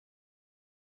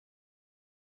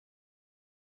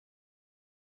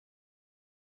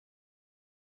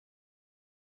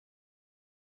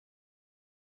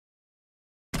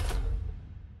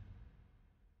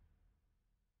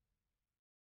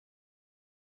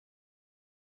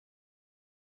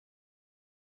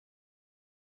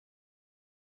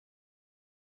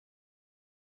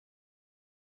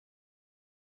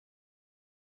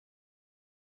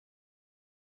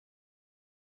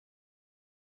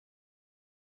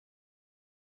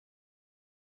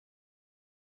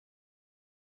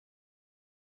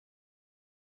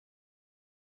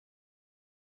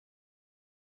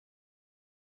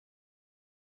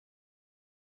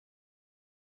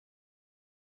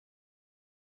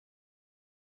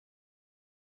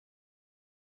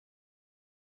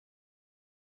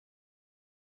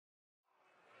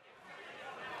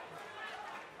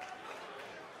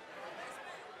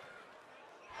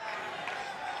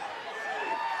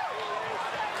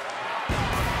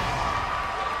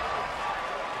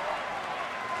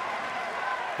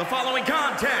The following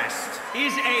contest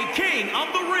is a King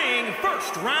of the Ring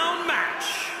first round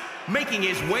match. Making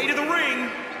his way to the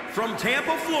ring from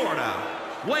Tampa, Florida,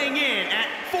 weighing in at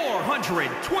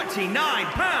 429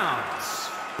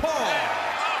 pounds, Pul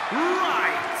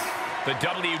Wight. The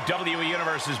WWE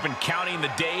Universe has been counting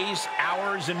the days,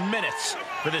 hours, and minutes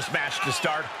for this match to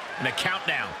start, and the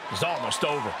countdown is almost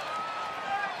over.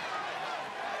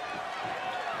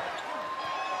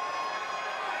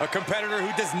 A competitor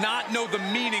who does not know the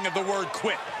meaning of the word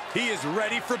quit. He is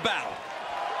ready for battle.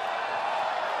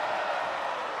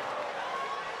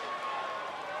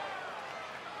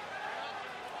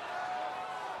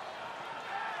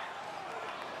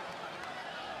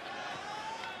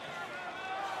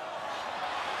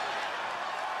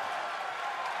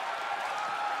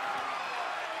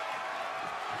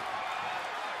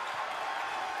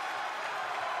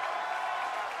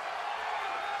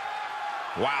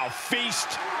 Wow, feast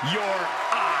your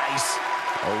eyes.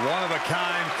 A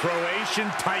one-of-a-kind Croatian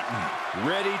Titan,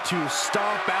 ready to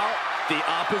stomp out the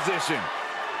opposition.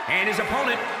 And his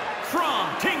opponent from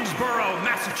Kingsborough,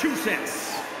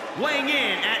 Massachusetts, weighing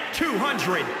in at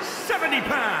 270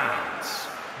 pounds,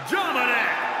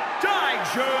 Dominik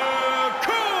Dijakovic.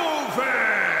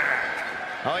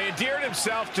 Oh, he endeared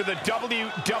himself to the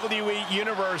WWE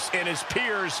Universe and his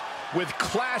peers with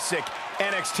classic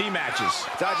NXT matches.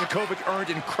 Dijakovic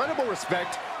earned incredible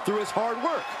respect through his hard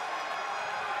work.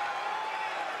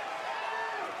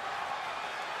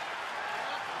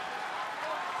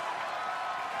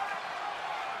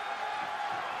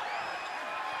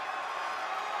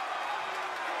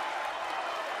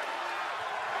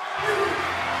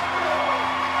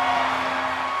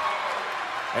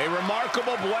 A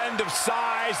remarkable blend of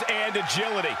size and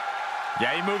agility.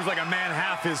 Yeah, he moves like a man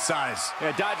half his size.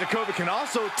 Yeah, Dijakovic can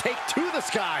also take to the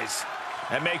skies.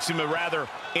 That makes him a rather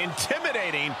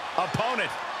intimidating opponent.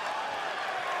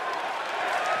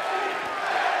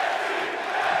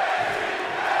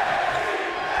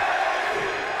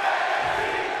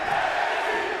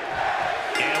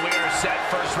 And we are set.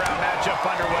 First round matchup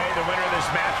underway. The winner of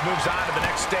this match moves on to the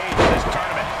next stage of this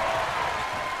tournament.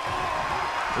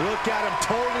 Look at him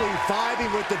totally vibing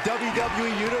with the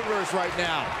WWE Universe right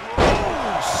now.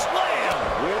 Oh,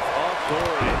 slam with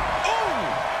authority. Oh!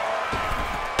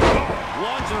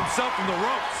 Launching himself from the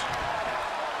ropes.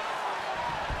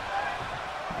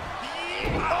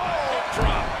 Oh,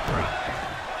 drop.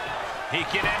 He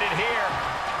can end it here.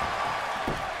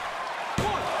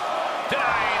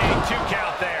 Denying a 2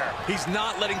 count there. He's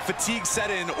not letting fatigue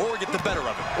set in or get the better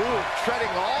of him. Ooh,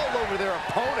 treading all over their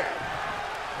opponent.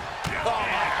 Oh,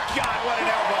 my God, what an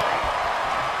elbow.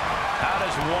 How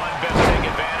does one best take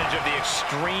advantage of the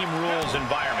Extreme Rules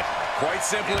environment? Quite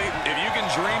simply, if you can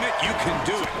dream it, you can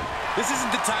do it. This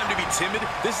isn't the time to be timid.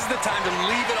 This is the time to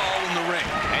leave it all in the ring.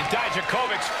 And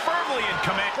Dijakovic's firmly in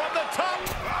command. From the top.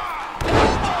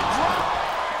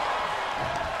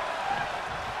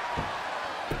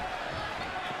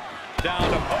 Down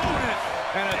opponent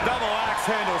and a double axe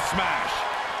handle smash.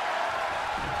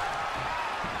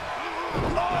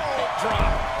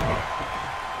 Drop.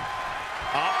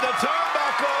 Up the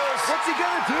turnbuckles. What's he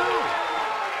gonna do?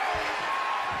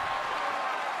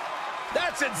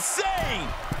 That's insane.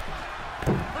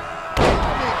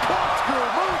 Corkscrew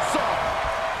moonsault.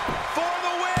 For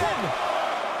the win.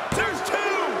 There's 2.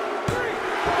 3.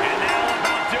 And that'll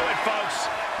about do it, folks.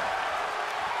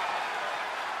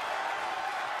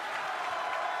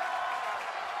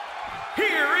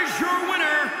 Here is your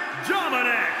winner,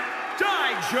 Dominik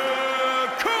Dijakovic.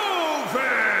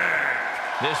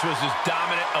 This was as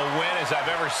dominant a win as I've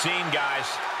ever seen, guys.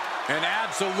 An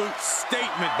absolute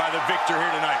statement by the victor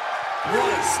here tonight. What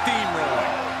a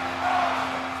steamroller.